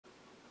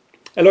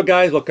Hello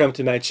guys, welcome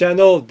to my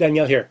channel.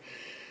 Daniel here.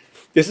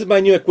 This is my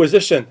new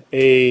acquisition,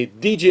 a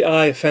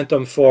DJI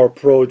Phantom 4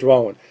 Pro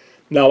drone.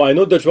 Now I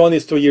know the drone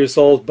is 2 years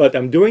old, but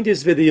I'm doing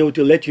this video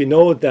to let you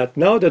know that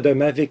now that the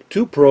Mavic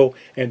 2 Pro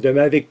and the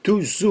Mavic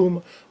 2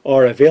 Zoom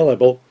are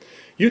available,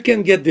 you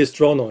can get this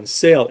drone on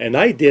sale, and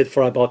I did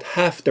for about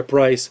half the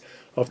price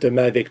of the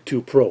Mavic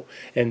 2 Pro,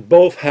 and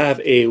both have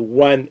a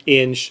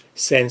 1-inch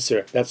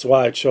sensor. That's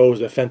why I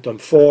chose the Phantom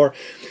 4.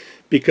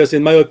 Because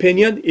in my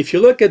opinion, if you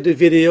look at the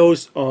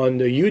videos on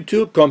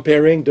YouTube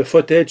comparing the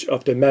footage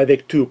of the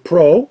Mavic 2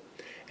 Pro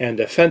and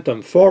the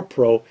Phantom 4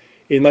 Pro,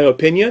 in my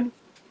opinion,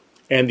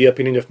 and the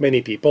opinion of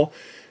many people,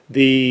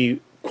 the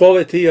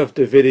quality of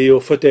the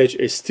video footage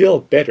is still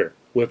better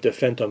with the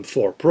Phantom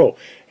 4 Pro.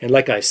 And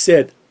like I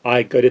said,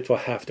 I got it for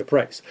half the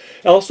price.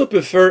 I also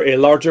prefer a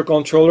larger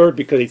controller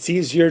because it's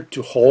easier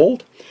to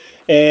hold.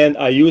 And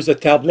I use a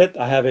tablet.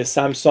 I have a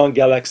Samsung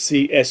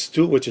Galaxy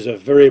S2, which is a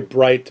very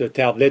bright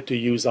tablet to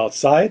use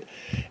outside,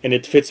 and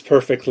it fits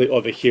perfectly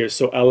over here.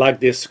 So I like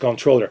this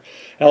controller.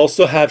 I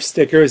also have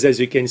stickers, as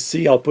you can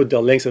see. I'll put the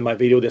links in my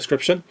video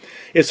description.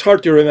 It's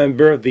hard to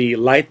remember the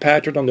light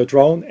pattern on the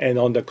drone and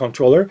on the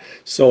controller,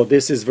 so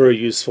this is very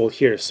useful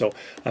here. So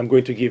I'm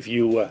going to give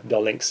you the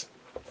links.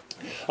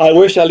 I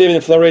wish I lived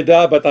in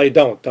Florida, but I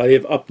don't. I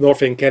live up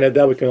north in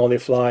Canada. We can only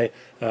fly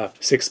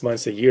 6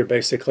 months a year,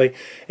 basically.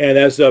 And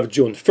as of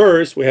June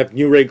 1st, we have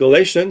new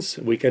regulations.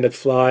 We cannot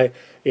fly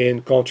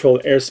in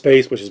controlled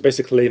airspace, which is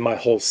basically my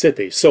whole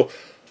city. So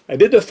I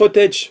did the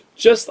footage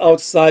just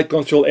outside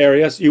control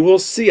areas. You will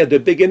see at the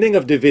beginning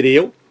of the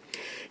video,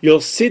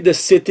 you'll see the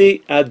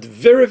city at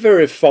very,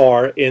 very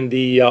far in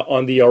the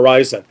on the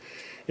horizon.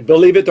 And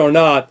believe it or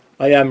not,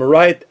 I am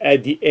right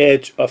at the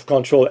edge of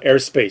controlled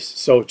airspace.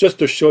 So just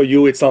to show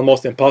you, it's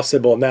almost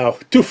impossible now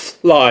to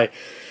fly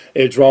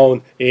a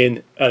drone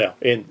in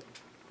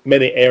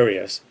many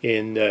areas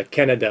in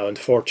Canada,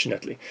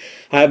 unfortunately.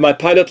 I have my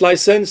pilot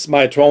license.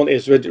 My drone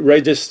is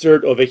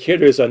registered over here.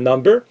 There's a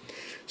number.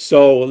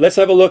 So let's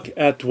have a look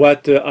at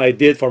what I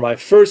did for my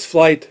first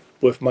flight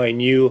with my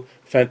new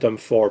Phantom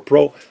 4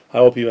 Pro. I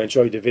hope you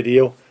enjoyed the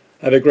video.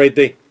 Have a great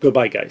day.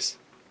 Goodbye, guys.